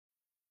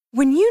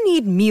When you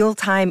need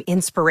mealtime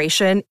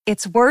inspiration,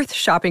 it's worth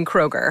shopping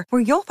Kroger,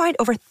 where you'll find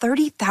over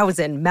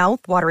 30,000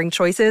 mouth-watering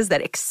choices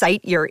that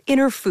excite your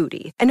inner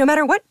foodie. And no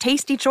matter what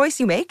tasty choice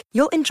you make,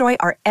 you'll enjoy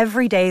our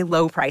everyday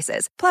low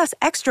prices, plus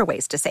extra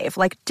ways to save,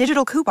 like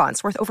digital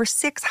coupons worth over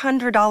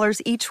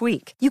 $600 each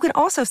week. You can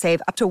also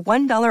save up to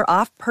 $1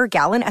 off per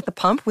gallon at the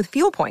pump with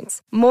fuel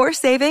points. More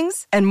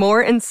savings and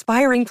more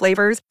inspiring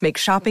flavors make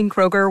shopping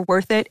Kroger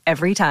worth it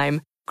every time.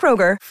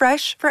 Kroger,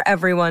 fresh for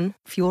everyone.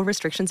 Fuel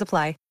restrictions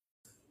apply.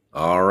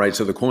 All right,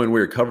 so the coin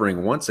we're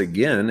covering once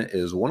again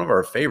is one of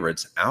our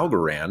favorites,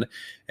 Algorand,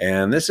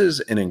 and this is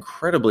an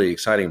incredibly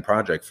exciting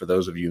project for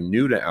those of you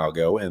new to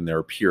ALGO and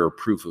their pure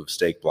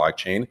proof-of-stake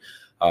blockchain.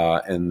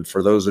 And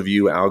for those of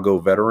you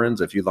ALGO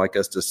veterans, if you'd like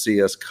us to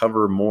see us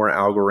cover more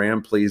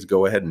Algorand, please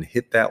go ahead and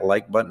hit that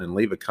like button and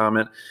leave a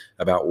comment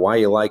about why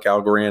you like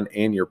Algorand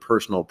and your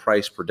personal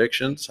price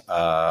predictions.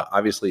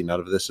 Obviously, none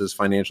of this is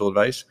financial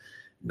advice,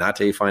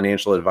 not a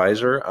financial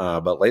advisor,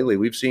 but lately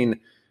we've seen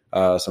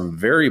some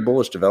very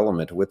bullish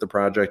development with the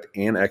project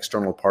and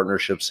external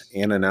partnerships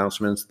and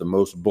announcements. The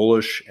most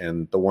bullish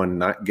and the one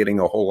not getting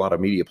a whole lot of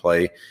media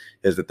play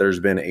is that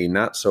there's been a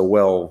not so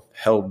well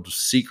held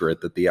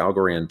secret that the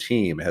Algorand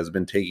team has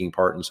been taking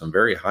part in some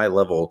very high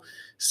level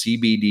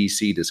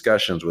CBDC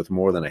discussions with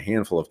more than a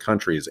handful of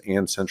countries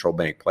and central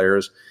bank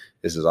players.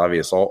 This is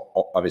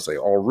obviously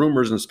all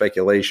rumors and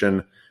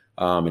speculation.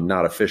 And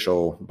not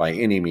official by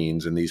any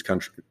means. And these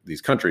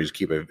countries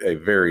keep a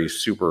very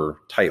super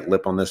tight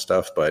lip on this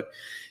stuff. But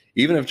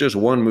even if just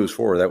one moves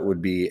forward, that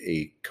would be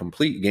a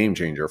complete game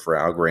changer for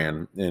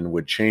Algorand and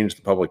would change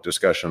the public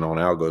discussion on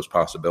Algo's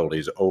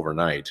possibilities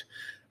overnight.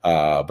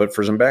 But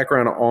for some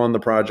background on the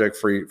project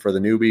for the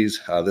newbies,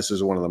 this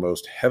is one of the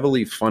most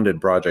heavily funded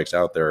projects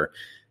out there,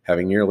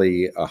 having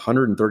nearly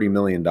 $130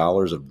 million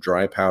of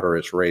dry powder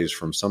it's raised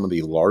from some of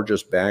the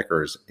largest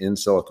backers in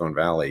Silicon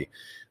Valley.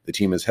 The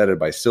team is headed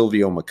by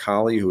Silvio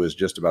Macaulay, who is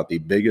just about the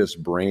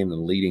biggest brain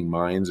and leading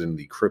minds in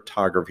the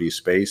cryptography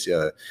space.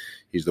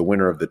 He's the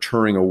winner of the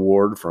Turing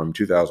Award from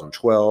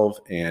 2012,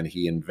 and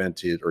he's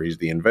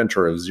the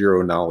inventor of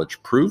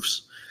zero-knowledge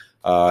proofs.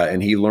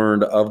 And he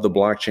learned of the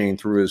blockchain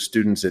through his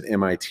students at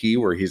MIT,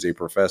 where he's a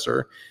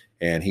professor.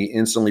 And he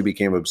instantly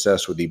became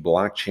obsessed with the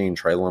blockchain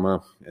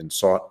trilemma and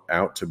sought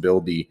out to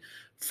build the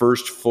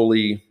first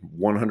fully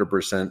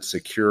 100%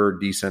 secure,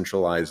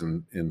 decentralized,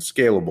 and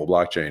scalable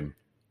blockchain.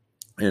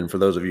 And for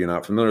those of you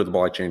not familiar with the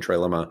blockchain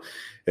trilemma,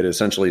 it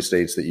essentially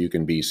states that you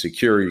can be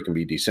secure, you can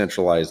be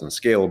decentralized and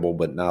scalable,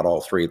 but not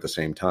all three at the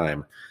same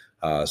time.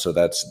 So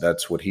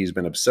that's what he's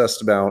been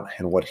obsessed about,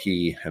 and where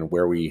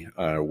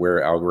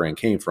Algorand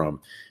came from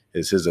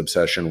is his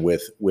obsession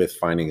with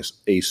finding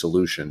a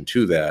solution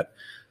to that.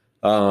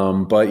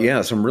 But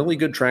yeah, some really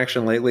good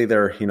traction lately.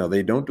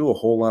 They don't do a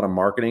whole lot of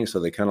marketing, so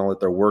they kind of let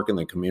their work in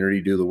the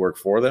community do the work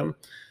for them.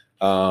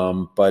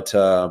 But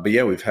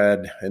yeah, we've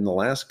had in the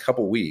last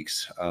couple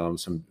weeks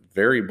some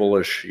very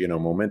bullish,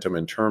 momentum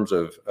in terms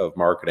of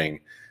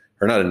marketing,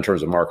 or not in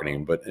terms of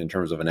marketing, but in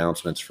terms of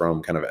announcements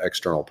from kind of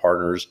external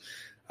partners.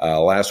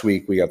 Last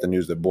week, we got the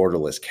news that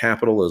Borderless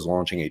Capital is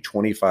launching a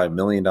 $25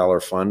 million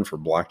fund for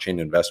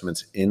blockchain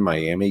investments in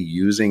Miami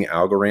using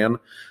Algorand,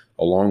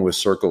 along with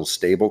Circle's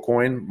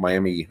stablecoin.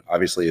 Miami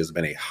obviously has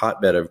been a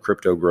hotbed of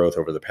crypto growth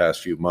over the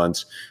past few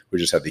months. We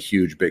just had the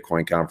huge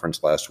Bitcoin conference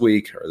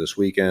this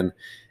weekend.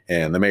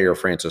 And the mayor,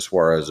 Francis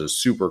Suarez, is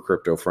super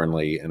crypto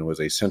friendly and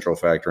was a central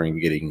factor in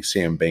getting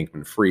Sam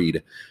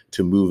Bankman-Fried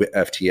to move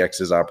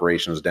FTX's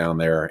operations down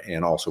there,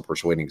 and also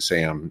persuading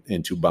Sam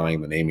into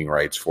buying the naming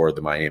rights for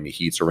the Miami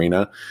Heat's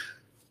arena.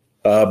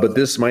 But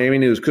this Miami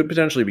news could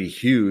potentially be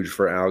huge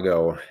for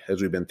Algo,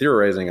 as we've been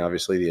theorizing,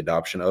 obviously, the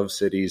adoption of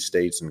cities,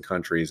 states, and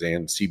countries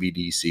and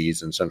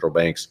CBDCs and central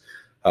banks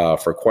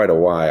for quite a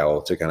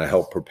while to kind of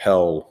help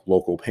propel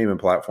local payment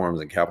platforms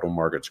and capital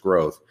markets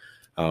growth.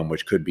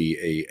 Which could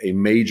be a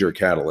major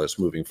catalyst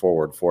moving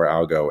forward for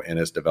Algo and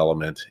its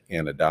development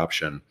and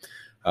adoption.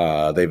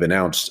 They've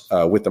announced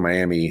with the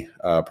Miami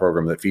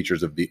program that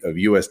features of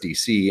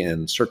USDC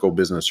and Circle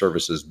Business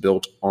Services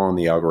built on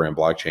the Algorand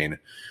blockchain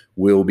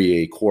will be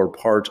a core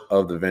part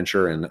of the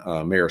venture. And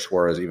Mayor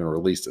Suarez even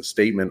released a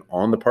statement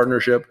on the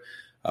partnership.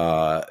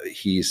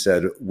 He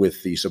said,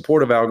 with the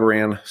support of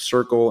Algorand,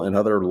 Circle, and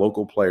other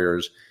local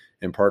players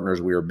and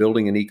partners, we are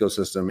building an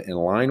ecosystem in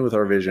line with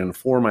our vision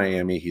for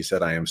Miami. He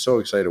said, I am so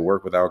excited to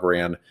work with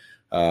Algorand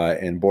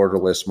and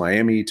Borderless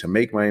Miami to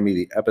make Miami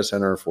the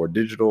epicenter for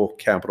digital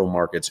capital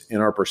markets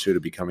in our pursuit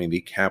of becoming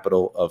the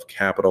capital of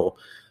capital.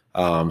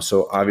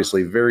 So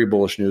obviously very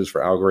bullish news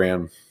for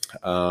Algorand.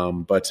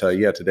 But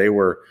today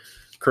we're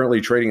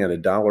currently trading at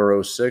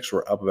 $1.06.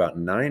 We're up about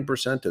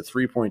 9% to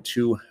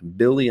 $3.2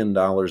 billion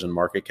in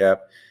market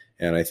cap.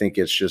 And I think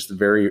it's just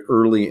very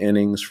early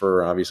innings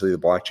for obviously the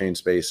blockchain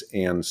space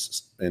and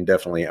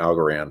definitely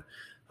Algorand.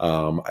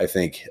 I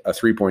think a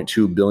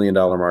 $3.2 billion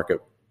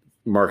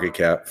market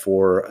cap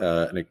for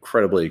an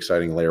incredibly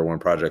exciting layer one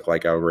project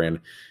like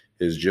Algorand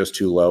is just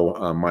too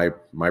low.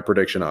 My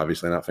prediction,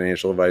 obviously not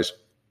financial advice,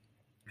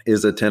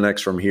 is a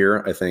 10x from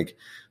here. I think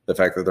the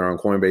fact that they're on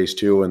Coinbase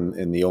too,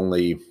 and the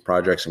only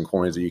projects and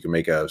coins that you can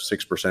make a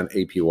 6%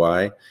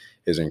 APY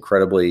is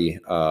incredibly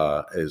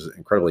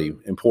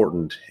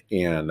important,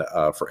 and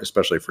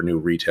especially for new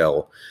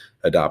retail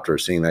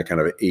adopters, seeing that kind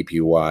of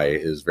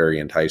APY is very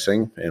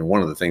enticing. And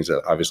one of the things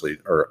that obviously,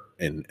 or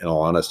in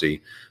all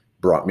honesty,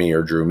 brought me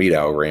or drew me to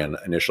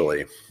Algorand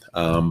initially.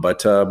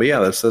 But yeah,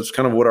 that's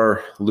kind of what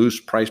our loose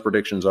price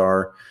predictions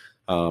are.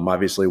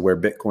 Obviously, where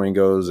Bitcoin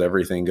goes,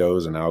 everything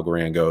goes, and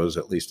Algorand goes,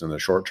 at least in the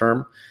short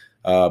term.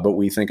 But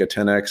we think a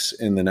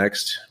 10x in the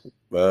next,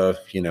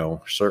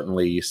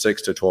 certainly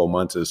 6 to 12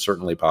 months is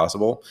certainly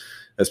possible,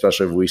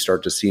 especially if we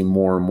start to see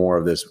more and more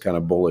of this kind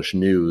of bullish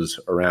news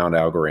around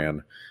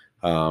Algorand.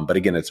 But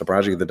again, it's a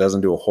project that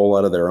doesn't do a whole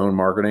lot of their own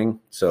marketing,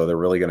 so they're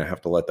really going to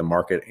have to let the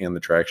market and the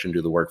traction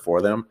do the work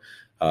for them.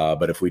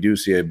 But if we do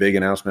see a big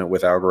announcement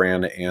with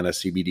Algorand and a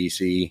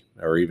CBDC,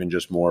 or even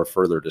just more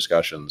further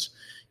discussions,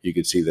 you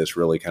could see this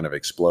really kind of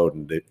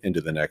explode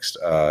into the next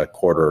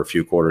quarter or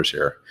few quarters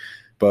here.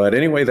 But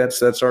anyway,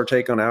 that's our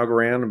take on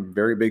Algorand.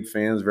 Very big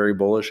fans, very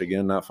bullish.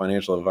 Again, not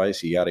financial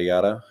advice, yada,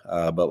 yada.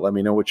 But let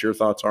me know what your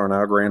thoughts are on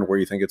Algorand, where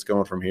you think it's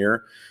going from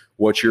here,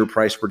 what your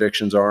price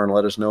predictions are, and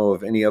let us know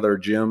of any other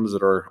gems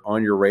that are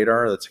on your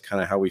radar. That's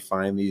kind of how we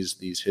find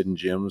these hidden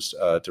gems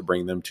to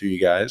bring them to you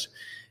guys.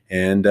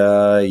 And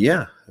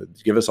yeah,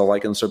 give us a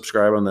like and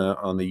subscribe on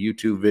the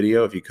YouTube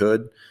video if you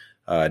could.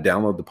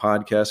 Download the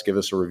podcast, give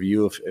us a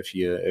review if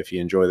you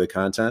enjoy the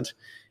content.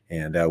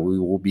 And we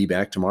will be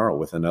back tomorrow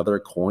with another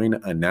coin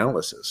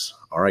analysis.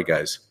 All right,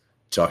 guys.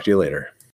 Talk to you later.